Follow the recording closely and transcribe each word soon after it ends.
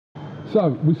So,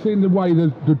 we've seen the way the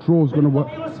draw's going to work.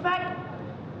 Respect.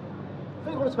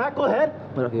 Respect. Go ahead.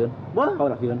 Hold up, Keegan. What?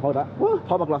 Hold up, Keegan. Hold that. What?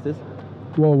 Hold my glasses.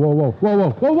 Whoa, whoa, whoa, whoa, whoa,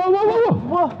 whoa, whoa, whoa, whoa, whoa,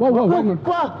 What? whoa, whoa, hang on.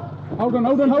 What? Hold on.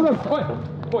 Oi,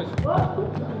 boys. What?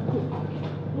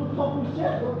 Don't talk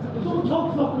shit. Don't talk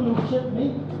fucking shit,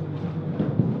 mate.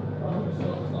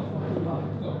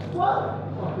 What?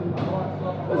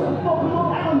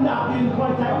 I'm not being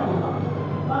contact.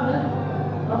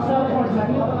 I'm sorry,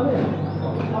 contact. I'm in.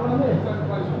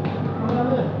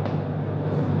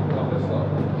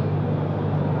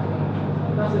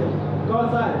 That's it. Go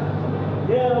outside.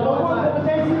 Yeah, go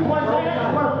outside.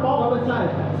 Go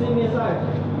outside. See me inside.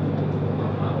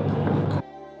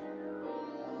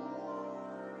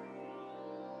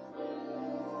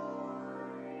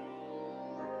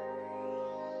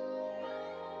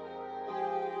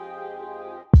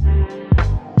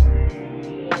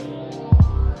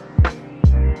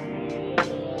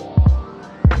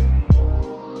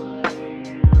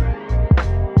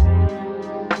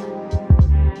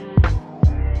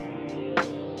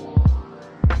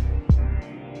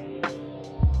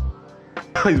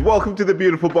 Guys, welcome to the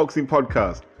Beautiful Boxing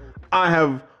Podcast. I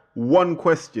have one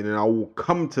question and I will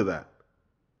come to that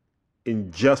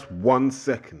in just 1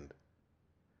 second.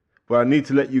 But I need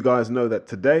to let you guys know that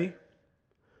today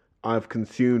I've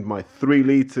consumed my 3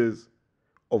 liters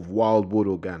of Wildwood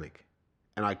Organic,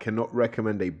 and I cannot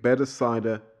recommend a better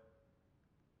cider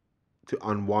to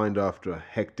unwind after a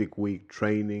hectic week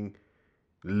training,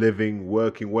 living,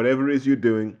 working, whatever it is you're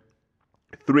doing.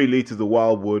 3 liters of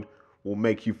Wildwood will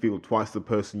make you feel twice the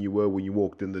person you were when you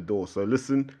walked in the door. So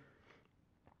listen,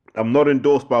 I'm not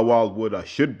endorsed by Wildwood. I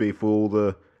should be for all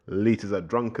the liters I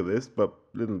drunk of this, but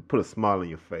put a smile on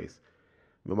your face.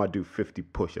 I might do 50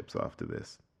 push-ups after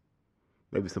this.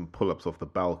 Maybe some pull-ups off the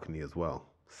balcony as well.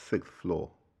 6th floor.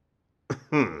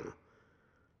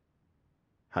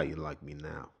 How you like me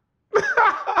now?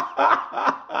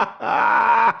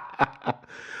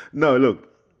 No, look,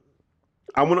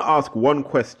 I want to ask one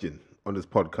question on this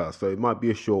podcast, so it might be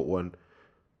a short one.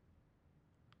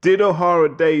 Did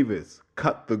Ohara Davies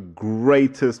cut the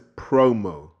greatest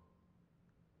promo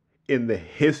in the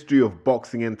history of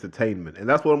boxing entertainment? And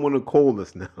that's what I'm going to call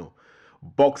this now,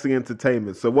 boxing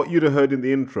entertainment. So what you'd have heard in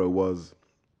the intro was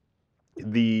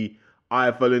the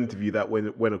IFL interview that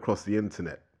went across the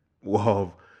internet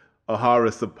of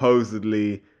Ohara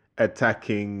supposedly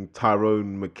attacking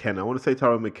Tyrone McKenna. I want to say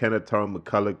Tyrone McKenna, Tyrone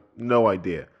McCulloch, no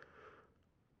idea.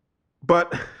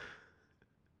 But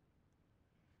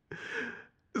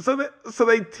so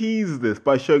they tease this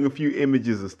by showing a few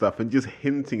images and stuff and just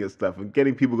hinting at stuff and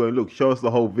getting people going, look, show us the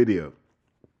whole video.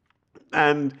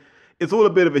 And it's all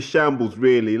a bit of a shambles,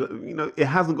 really. You know, it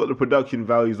hasn't got the production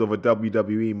values of a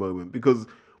WWE moment, because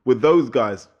with those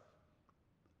guys,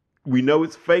 we know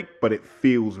it's fake, but it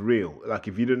feels real. Like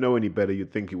if you didn't know any better,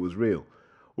 you'd think it was real.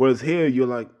 Whereas here, you're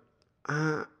like,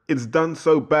 it's done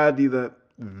so badly that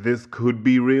this could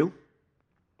be real.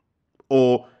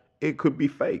 Or it could be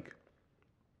fake.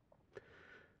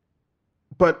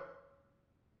 But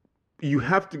you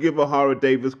have to give Ohara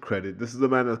Davies credit. This is the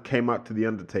man that came out to the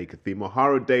Undertaker theme.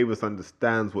 Ohara Davies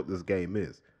understands what this game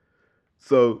is.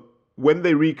 So when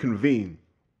they reconvene,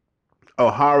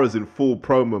 O'Hara's in full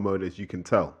promo mode, as you can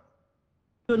tell.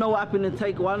 You know what happened in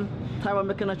take 1? Tyrone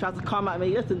McKenna tried to come at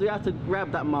me. Listen, do you have to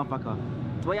grab that motherfucker?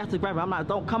 Do you have to grab him? I'm like,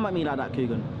 don't come at me like that,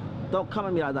 Keegan. Don't come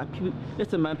at me like that.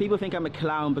 Listen, man, people think I'm a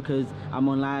clown because I'm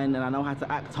online and I know how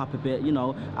to act up a bit, you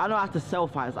know. I know how to sell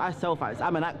fights. I sell fights.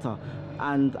 I'm an actor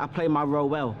and I play my role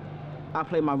well. I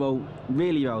play my role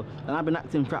really well. And I've been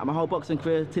acting throughout my whole boxing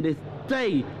career. To this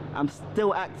day, I'm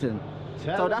still acting.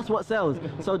 So that's what sells.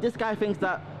 So this guy thinks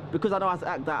that because I know how to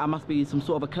act, that I must be some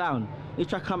sort of a clown. He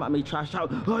tried to come at me, try to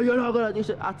shout, oh, you're not gonna do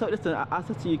shit. Listen, I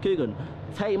said to you, Keegan,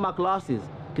 take my glasses,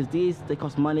 because they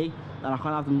cost money and I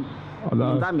can't have them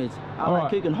damaged. I'm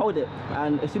like, Keegan, hold it.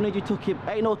 And as soon as you took him,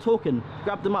 ain't no talking,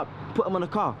 grab them up, put them on the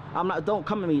car. I'm like, don't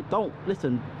come at me, don't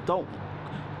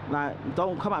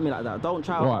come at me like that. Don't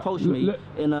try to approach me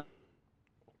in a...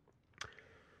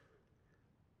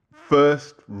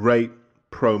 First-rate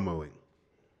promoing.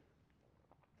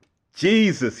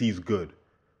 Jesus, he's good.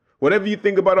 Whatever you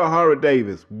think about Ohara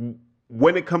Davies,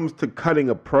 when it comes to cutting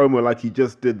a promo like he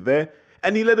just did there,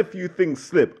 and he let a few things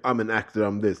slip. I'm an actor,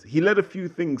 I'm this. He let a few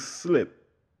things slip.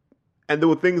 And there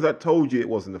were things I told you it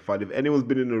wasn't a fight. If anyone's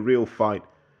been in a real fight,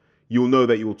 you'll know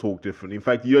that you'll talk differently. In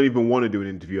fact, you don't even want to do an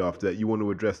interview after that. You want to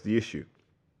address the issue.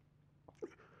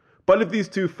 But if these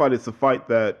two fight, it's a fight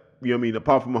that, you know what I mean,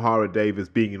 apart from Ohara Davies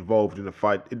being involved in a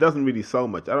fight, it doesn't really sell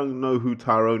much. I don't know who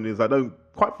Tyrone is.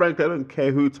 Quite frankly, I don't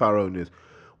care who Tyrone is.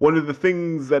 One of the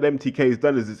things that MTK has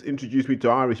done is it's introduced me to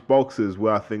Irish boxers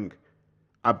where I think,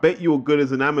 I bet you're good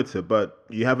as an amateur, but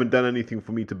you haven't done anything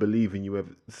for me to believe in you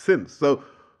ever since. So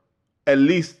at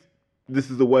least this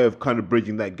is a way of kind of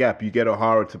bridging that gap. You get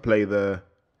O'Hara to play the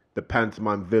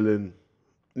pantomime villain.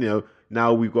 You know,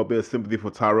 now we've got a bit of sympathy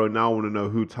for Tyrone. Now I want to know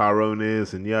who Tyrone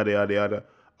is and yada, yada, yada.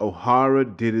 O'Hara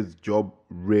did his job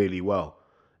really well.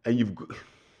 And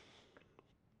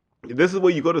this is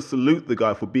where you got to salute the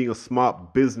guy for being a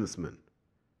smart businessman.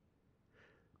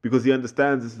 Because he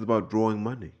understands this is about drawing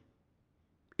money.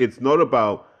 It's not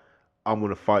about, I'm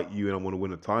going to fight you and I'm going to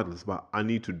win a title. It's about, I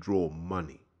need to draw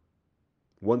money.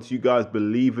 Once you guys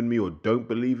believe in me or don't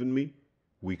believe in me,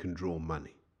 we can draw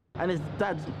money. And his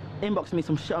dad inboxed me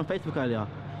some shit on Facebook earlier.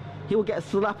 He will get a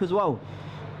slap as well.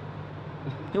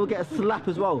 He will get a slap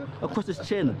as well across his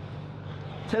chin.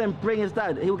 Tell him bring his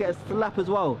dad. He will get a slap as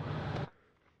well.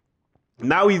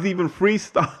 Now he's even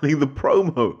freestyling the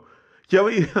promo. Do you know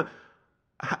what I mean?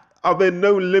 Are there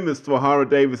no limits to O'Hara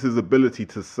Davis's ability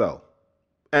to sell?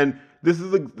 And this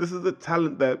is a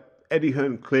talent that Eddie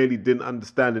Hearn clearly didn't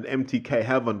understand and MTK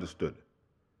have understood.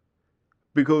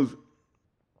 Because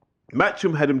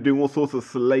Matchroom had him doing all sorts of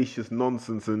salacious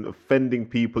nonsense and offending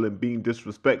people and being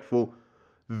disrespectful.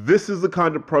 This is the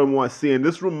kind of promo I see, and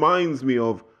this reminds me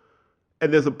of,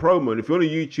 and there's a promo, and if you want to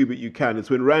YouTube it, you can. It's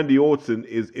when Randy Orton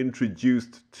is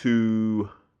introduced to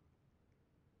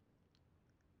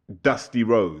Dusty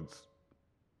Rhodes,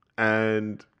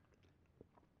 and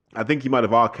I think he might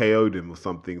have RKO'd him or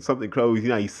something crazy. You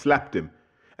know, he slapped him,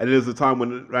 and there's a time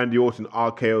when Randy Orton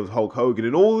RKO's Hulk Hogan,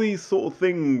 and all these sort of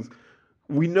things.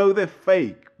 We know they're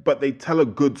fake, but they tell a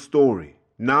good story.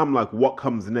 Now I'm like, what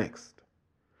comes next?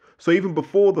 So even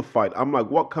before the fight, I'm like,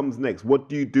 what comes next? What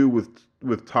do you do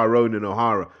with Tyrone and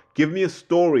O'Hara? Give me a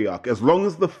story arc. As long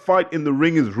as the fight in the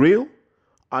ring is real,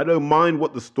 I don't mind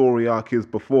what the story arc is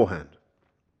beforehand.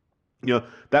 You know,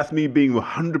 that's me being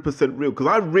 100% real, because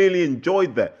I really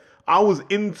enjoyed that. I was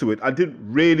into it. I didn't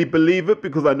really believe it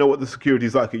because I know what the security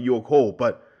is like at York Hall,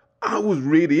 but I was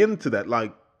really into that.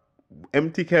 Like,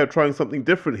 MTK are trying something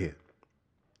different here.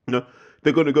 You know,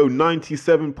 they're going to go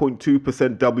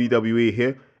 97.2% WWE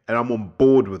here, and I'm on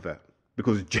board with that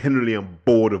because generally I'm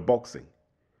bored of boxing.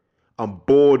 I'm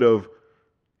bored of,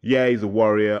 yeah, he's a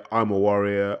warrior, I'm a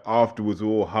warrior. Afterwards, we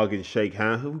all hug and shake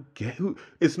hands.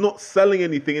 It's not selling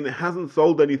anything, and it hasn't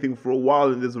sold anything for a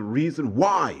while, and there's a reason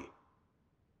why.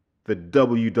 The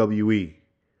WWE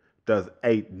does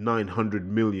 800-900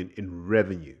 million in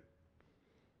revenue.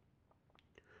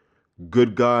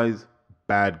 Good guys,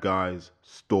 bad guys,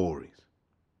 stories.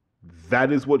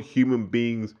 That is what human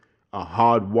beings are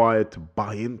hardwired to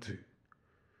buy into.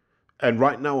 And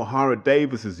right now, O'Hara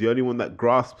Davis is the only one that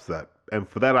grasps that. And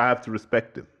for that, I have to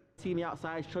respect him. See me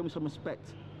outside, show me some respect,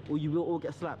 or you will all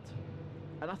get slapped.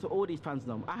 And that's what all these fans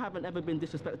know. I haven't ever been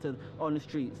disrespected on the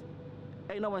streets.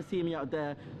 Ain't no one seen me out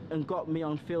there and got me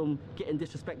on film getting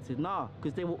disrespected. Nah,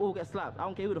 because they will all get slapped. I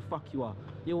don't care who the fuck you are.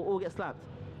 You will all get slapped.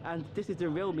 And this is the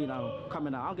real me now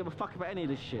coming out. I don't give a fuck about any of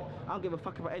this shit. I don't give a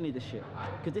fuck about any of this shit.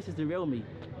 Because this is the real me.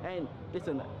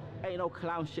 Listen, ain't no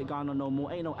clown shit going on no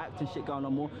more. Ain't no acting shit going on no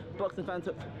more. Boxing fans,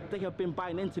 they have been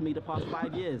buying into me the past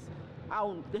 5 years. I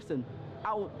don't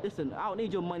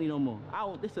need your money no more. I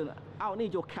don't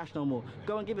need your cash no more.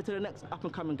 Go and give it to the next up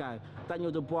and coming guy.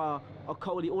 Daniel Dubois or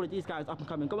Cody, all of these guys up and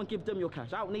coming. Go and give them your cash.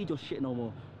 I don't need your shit no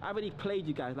more. I already played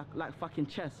you guys like fucking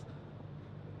chess.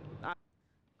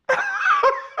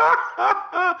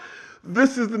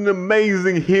 This is an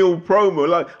amazing heel promo.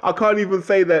 Like, I can't even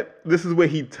say that this is where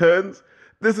he turns.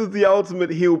 This is the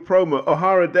ultimate heel promo.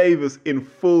 O'Hara Davis in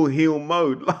full heel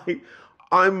mode. Like,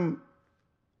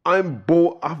 I've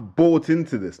bought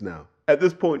into this now. At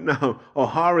this point now,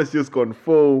 O'Hara's just gone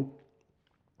full,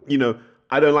 you know,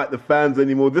 I don't like the fans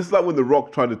anymore. This is like when The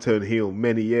Rock tried to turn heel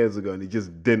many years ago and it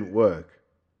just didn't work.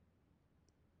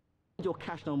 Your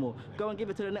cash no more. Go and give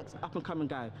it to the next up and coming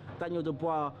guy. Daniel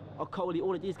Dubois or Cody,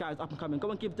 all of these guys up and coming. Go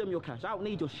and give them your cash. I don't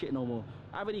need your shit no more.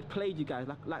 I already played you guys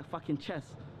like fucking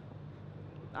chess.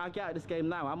 I get out of this game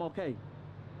now. I'm okay.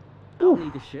 I don't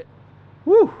need this shit.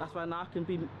 Woo. That's why now I can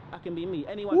be me.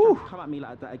 Anyone tries to come at me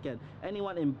like that again.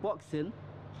 Anyone in boxing,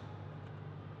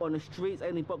 on the streets,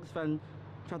 any boxing fan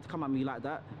tries to come at me like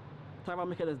that. Tyron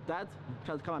McKenna's dad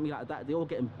tries to come at me like that. They all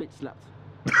getting bitch slapped.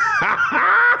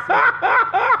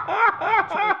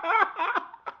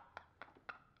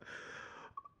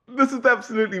 This is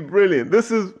absolutely brilliant.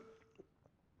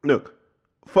 Look,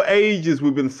 for ages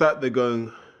we've been sat there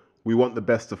going, we want the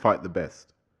best to fight the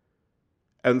best.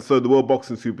 And so the World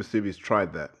Boxing Super Series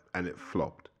tried that and it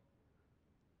flopped.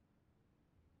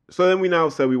 So then we now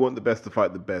say we want the best to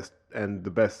fight the best, and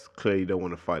the best clearly don't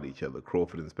want to fight each other.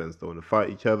 Crawford and Spence don't want to fight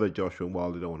each other. Joshua and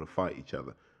Wilder don't want to fight each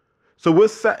other. So we're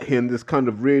sat here in this kind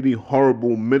of really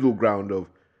horrible middle ground of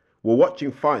we're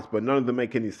watching fights, but none of them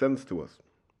make any sense to us.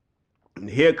 And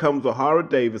here comes Ohara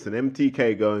Davis and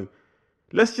MTK going,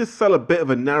 let's just sell a bit of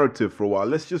a narrative for a while.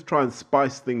 Let's just try and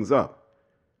spice things up.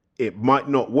 It might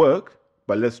not work,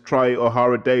 but let's try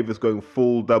Ohara Davis going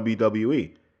full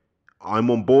WWE.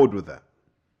 I'm on board with that.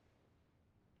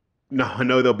 Now, I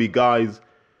know there'll be guys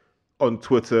on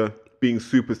Twitter being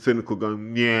super cynical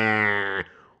going, yeah,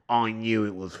 I knew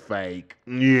it was fake.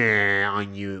 Yeah, I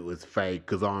knew it was fake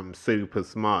because I'm super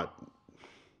smart.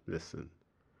 Listen,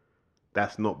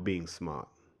 that's not being smart.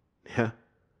 Yeah?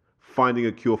 Finding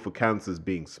a cure for cancer is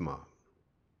being smart.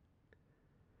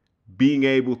 Being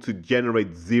able to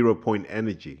generate 0-point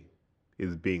energy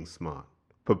is being smart.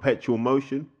 Perpetual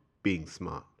motion, being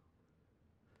smart.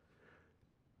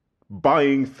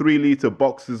 Buying 3-liter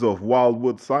boxes of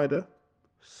Wildwood cider,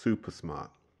 super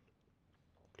smart.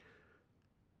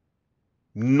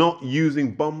 Not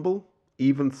using Bumble,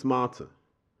 even smarter.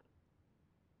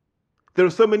 There are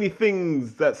so many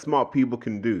things that smart people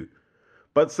can do.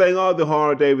 But saying, oh, the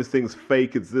Ohara Davis thing's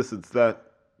fake, it's this, it's that,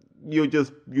 you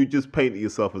just painting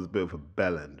yourself as a bit of a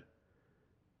bellend.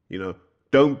 You know,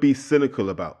 don't be cynical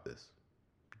about this.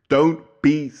 Don't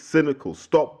be cynical.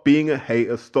 Stop being a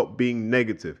hater. Stop being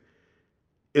negative.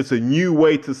 It's a new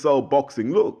way to sell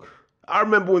boxing. Look, I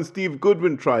remember when Steve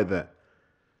Goodwin tried that.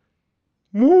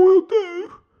 What we'll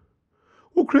do,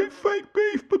 we'll create fake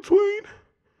beef between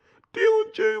Dion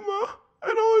Juma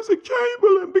and Isaac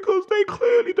Chamberlain because they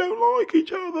clearly don't like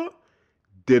each other.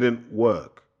 Didn't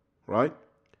work, right?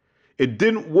 It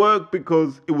didn't work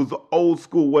because it was the old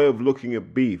school way of looking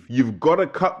at beef. You've got to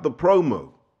cut the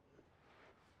promo.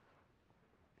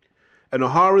 And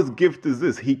Ohara's gift is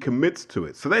this. He commits to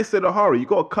it. So they said, Ohara, you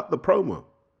got to cut the promo.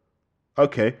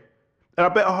 Okay. And I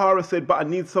bet Ohara said, but I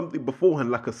need something beforehand,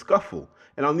 like a scuffle.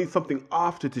 And I'll need something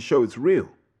after to show it's real.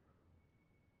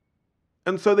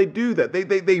 And so they do that.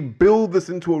 They build this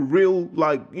into a real,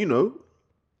 like, you know,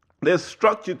 there's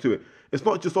structure to it. It's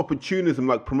not just opportunism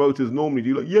like promoters normally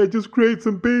do. Like, yeah, just create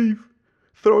some beef.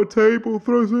 Throw a table,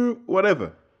 throw some,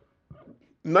 whatever.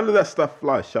 None of that stuff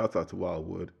flies. Shout out to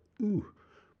Wildwood. Ooh.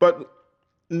 But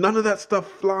none of that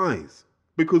stuff flies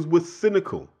because we're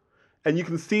cynical. And you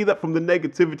can see that from the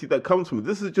negativity that comes from it.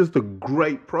 This is just a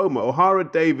great promo. Ohara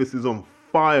Davis is on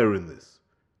fire in this.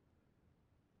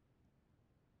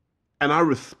 And I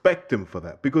respect him for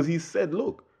that because he said,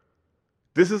 look,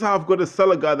 this is how I've got to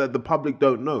sell a guy that the public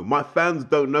don't know. My fans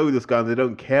don't know this guy and they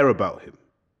don't care about him.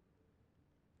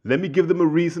 Let me give them a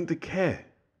reason to care.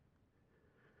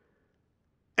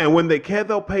 And when they care,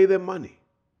 they'll pay their money.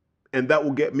 And that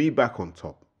will get me back on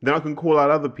top. Then I can call out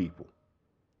other people.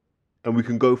 And we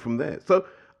can go from there. So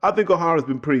I think Ohara's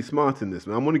been pretty smart in this,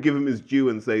 man. I'm going to give him his due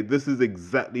and say, this is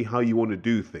exactly how you want to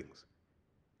do things.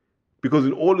 Because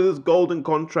in all of this golden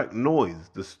contract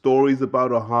noise, the stories about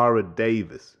Ohara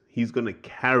Davis, he's going to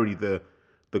carry the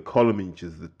column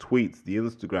inches, the tweets, the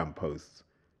Instagram posts.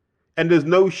 And there's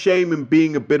no shame in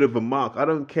being a bit of a mark. I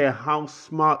don't care how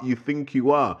smart you think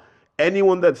you are.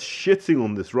 Anyone that's shitting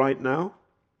on this right now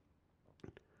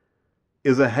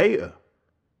is a hater.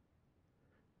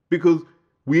 Because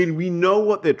we know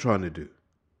what they're trying to do.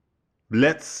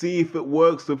 Let's see if it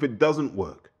works or if it doesn't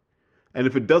work. And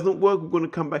if it doesn't work, we're going to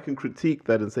come back and critique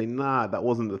that and say, nah, that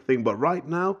wasn't the thing. But right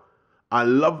now, I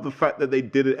love the fact that they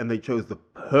did it and they chose the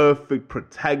perfect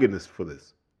protagonist for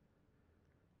this.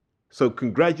 So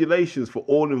congratulations for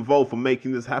all involved for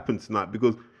making this happen tonight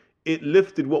because it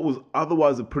lifted what was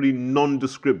otherwise a pretty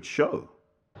nondescript show.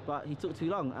 But he took too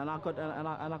long, and I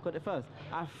got it first.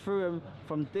 I threw him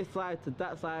from this side to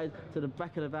that side to the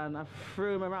back of the van. I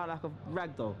threw him around like a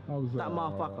ragdoll. That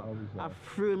motherfucker. I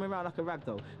threw him around like a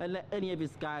ragdoll. And let any of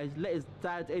his guys, let his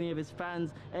dad, any of his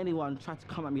fans, anyone try to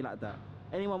come at me like that.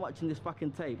 Anyone watching this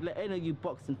fucking tape, let any of you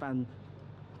boxing fan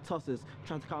tossers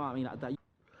try to come at me like that.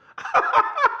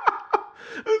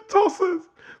 Tossers,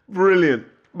 brilliant.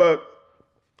 But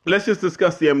let's just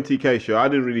discuss the MTK show. I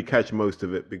didn't really catch most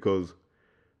of it because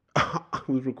I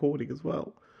was recording as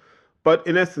well. But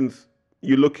in essence,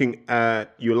 you're looking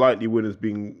at your likely winners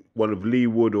being one of Lee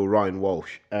Wood or Ryan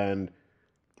Walsh. And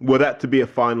were that to be a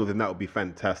final, then that would be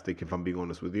fantastic, if I'm being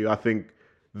honest with you. I think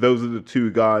those are the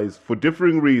two guys, for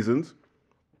differing reasons,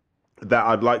 that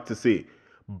I'd like to see.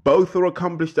 Both are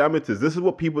accomplished amateurs. This is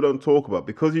what people don't talk about.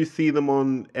 Because you see them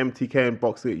on MTK and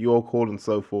Boxing at Your Call and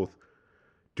so forth,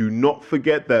 do not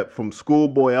forget that from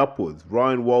schoolboy upwards,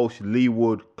 Ryan Walsh, Lee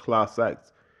Wood, class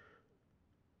acts.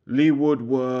 Lee Wood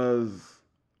was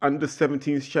under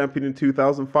 17s champion in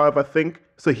 2005, I think.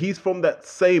 So he's from that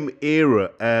same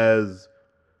era as,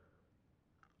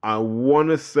 I want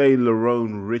to say,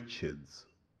 Lerone Richards.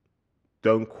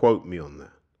 Don't quote me on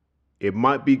that. It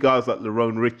might be guys like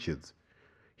Lerone Richards.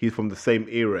 He's from the same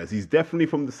era as. He's definitely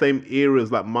from the same era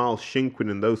as like Miles Shinkwin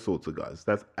and those sorts of guys.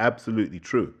 That's absolutely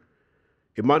true.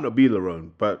 It might not be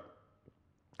Lerone, but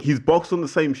he's boxed on the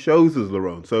same shows as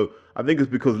Lerone. So I think it's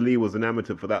because Lee was an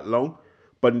amateur for that long.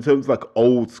 But in terms of like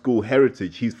old school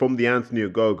heritage, he's from the Anthony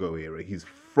Ogogo era. He's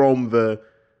from the...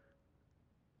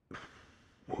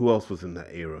 Who else was in that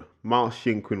era? Miles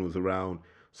Shinkwin was around.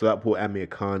 So that put Amir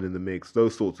Khan in the mix.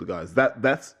 Those sorts of guys.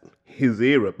 That's his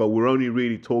era. But we're only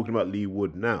really talking about Lee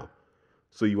Wood now.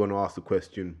 So you want to ask the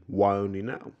question, why only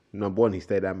now? Number one, he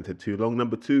stayed amateur too long.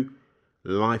 Number two,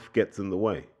 life gets in the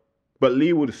way. But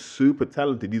Lee Wood is super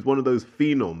talented. He's one of those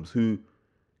phenoms who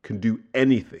can do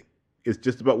anything. It's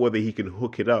just about whether he can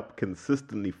hook it up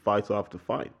consistently fight after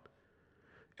fight.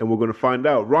 And we're going to find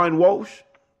out. Ryan Walsh,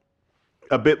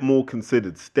 a bit more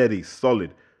considered, steady,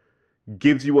 solid.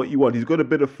 Gives you what you want. He's got a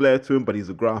bit of flair to him, but he's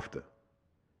a grafter.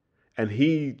 And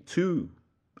he, too,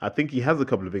 I think he has a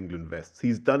couple of England vests.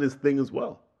 He's done his thing as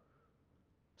well.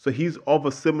 So he's of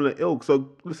a similar ilk. So,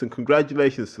 listen,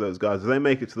 congratulations to those guys. If they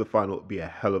make it to the final, it'll be a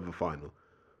hell of a final.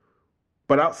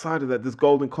 But outside of that, this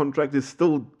golden contract, it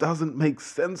still doesn't make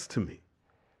sense to me.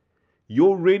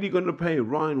 You're really going to pay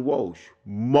Ryan Walsh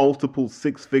multiple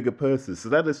six-figure purses. So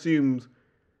that assumes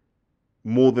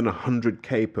more than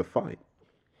 100K per fight.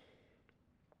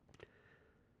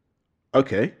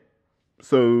 Okay,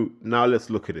 so now let's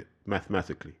look at it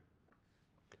mathematically.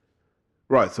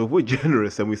 Right, so if we're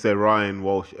generous and we say Ryan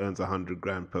Walsh earns 100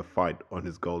 grand per fight on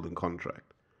his golden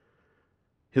contract,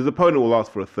 his opponent will ask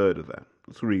for a third of that.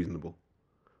 That's reasonable.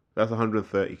 That's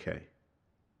 130K.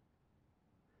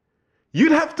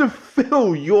 You'd have to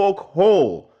fill York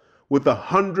Hall with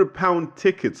 £100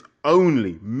 tickets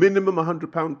only, minimum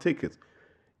 £100 tickets,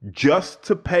 just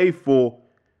to pay for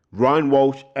Ryan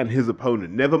Walsh and his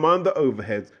opponent. Never mind the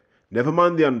overheads, never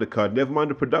mind the undercard, never mind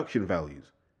the production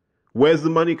values. Where's the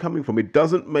money coming from? It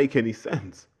doesn't make any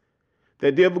sense. The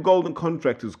idea of a golden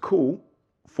contract is cool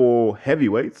for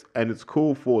heavyweights and it's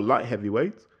cool for light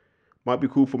heavyweights. Might be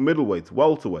cool for middleweights,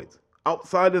 welterweights.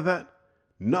 Outside of that,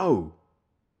 no.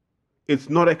 It's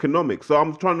not economic. So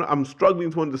I'm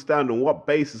struggling to understand on what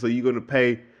basis are you going to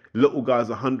pay little guys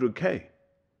 100K?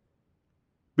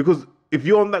 Because if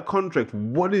you're on that contract,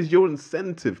 what is your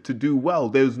incentive to do well?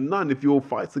 There's none if your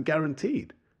fights are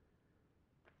guaranteed.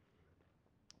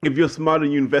 If you're smart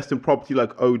and you invest in property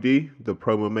like OD, the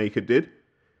promo maker, did,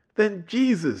 then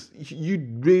Jesus, you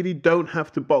really don't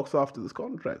have to box after this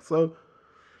contract. So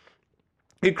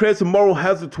it creates a moral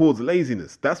hazard towards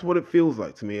laziness. That's what it feels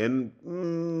like to me. And,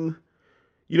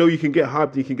 you know, you can get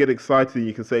hyped, you can get excited, and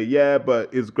you can say, yeah,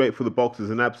 but it's great for the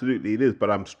boxers, and absolutely it is. But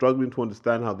I'm struggling to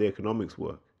understand how the economics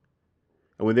work.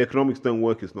 And when the economics don't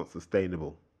work, it's not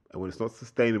sustainable. And when it's not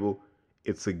sustainable,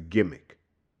 it's a gimmick.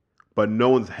 But no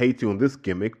one's hating on this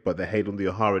gimmick, but they hate on the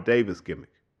Ohara Davis gimmick.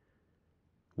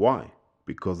 Why?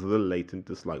 Because of the latent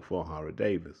dislike for Ohara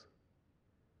Davis.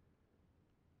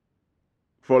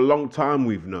 For a long time,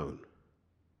 we've known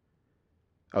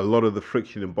a lot of the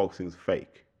friction in boxing is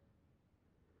fake.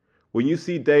 When you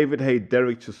see David Haye,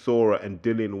 Derek Chisora, and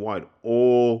Dillian White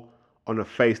all on a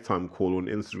FaceTime call or an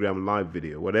Instagram live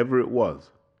video, whatever it was,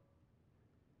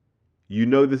 you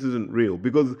know this isn't real.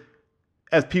 Because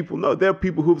as people know, there are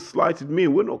people who've slighted me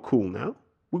and we're not cool now.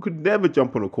 We could never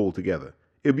jump on a call together.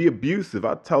 It'd be abusive.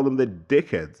 I'd tell them they're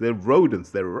dickheads, they're rodents,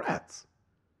 they're rats.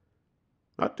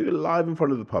 I'd do it live in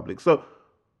front of the public. So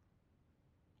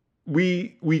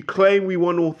we claim we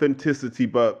want authenticity,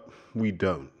 but we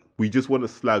don't. We just want to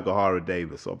slag Ohara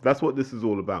Davis off. That's what this is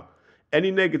all about.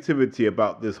 Any negativity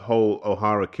about this whole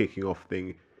Ohara kicking off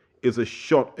thing is a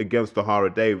shot against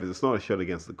Ohara Davis. It's not a shot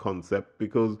against the concept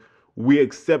because we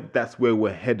accept that's where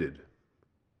we're headed.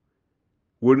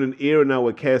 We're in an era now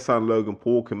where KSI and Logan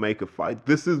Paul can make a fight.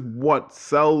 This is what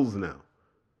sells now.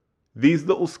 These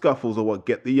little scuffles are what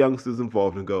get the youngsters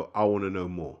involved and go, I want to know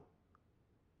more.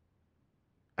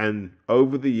 And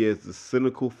over the years, the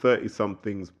cynical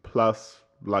 30-somethings plus,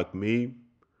 like me,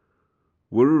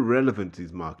 we're irrelevant to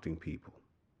these marketing people.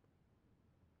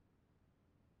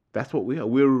 That's what we are.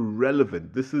 We're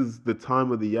irrelevant. This is the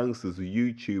time of the youngsters, the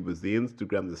YouTubers, the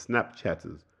Instagram, the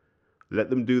Snapchatters. Let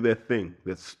them do their thing.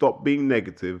 Let's stop being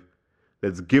negative.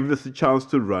 Let's give this a chance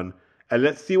to run. And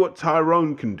let's see what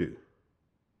Tyrone can do.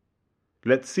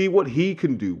 Let's see what he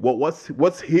can do.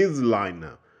 What's his line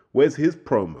now? Where's his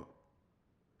promo?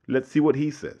 Let's see what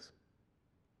he says.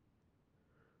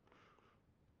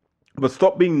 But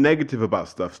stop being negative about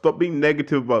stuff. Stop being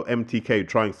negative about MTK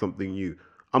trying something new.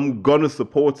 I'm going to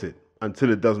support it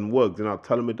until it doesn't work. Then I'll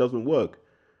tell him it doesn't work.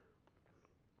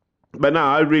 But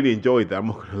now I really enjoyed that. I'm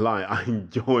not going to lie. I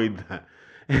enjoyed that.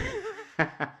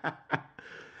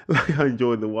 Like I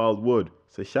enjoyed the wild wood.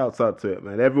 So shouts out to it,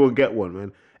 man. Everyone get one,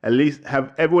 man. At least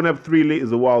everyone have 3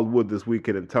 liters of wild wood this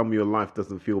weekend and tell me your life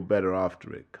doesn't feel better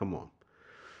after it. Come on.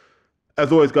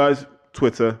 As always, guys,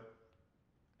 Twitter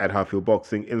at Highfield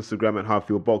Boxing, Instagram at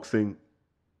Highfield Boxing.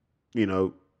 You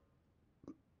know,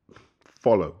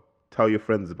 follow. Tell your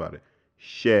friends about it.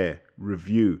 Share.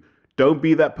 Review. Don't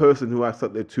be that person who acts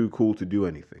like they're too cool to do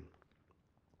anything.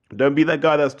 Don't be that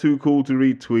guy that's too cool to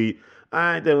retweet.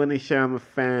 I don't want to show I'm a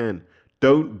fan.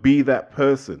 Don't be that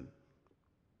person.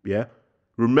 Yeah?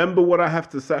 Remember what I have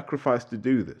to sacrifice to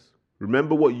do this.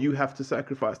 Remember what you have to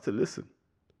sacrifice to listen.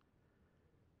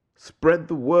 Spread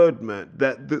the word, man.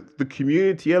 That the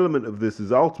community element of this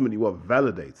is ultimately what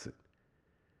validates it.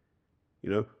 You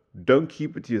know, don't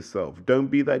keep it to yourself. Don't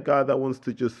be that guy that wants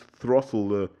to just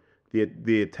throttle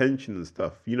the attention and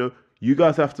stuff. You know, you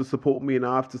guys have to support me and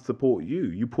I have to support you.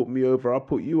 You put me over, I'll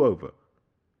put you over.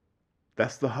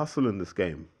 That's the hustle in this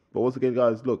game. But once again,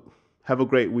 guys, look, have a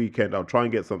great weekend. I'll try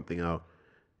and get something out.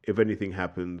 If anything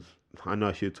happens, I know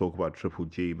I should talk about Triple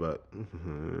G, but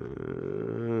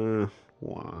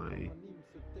why?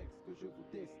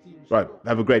 Right,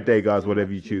 have a great day, guys,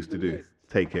 whatever you choose to do.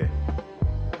 Take care.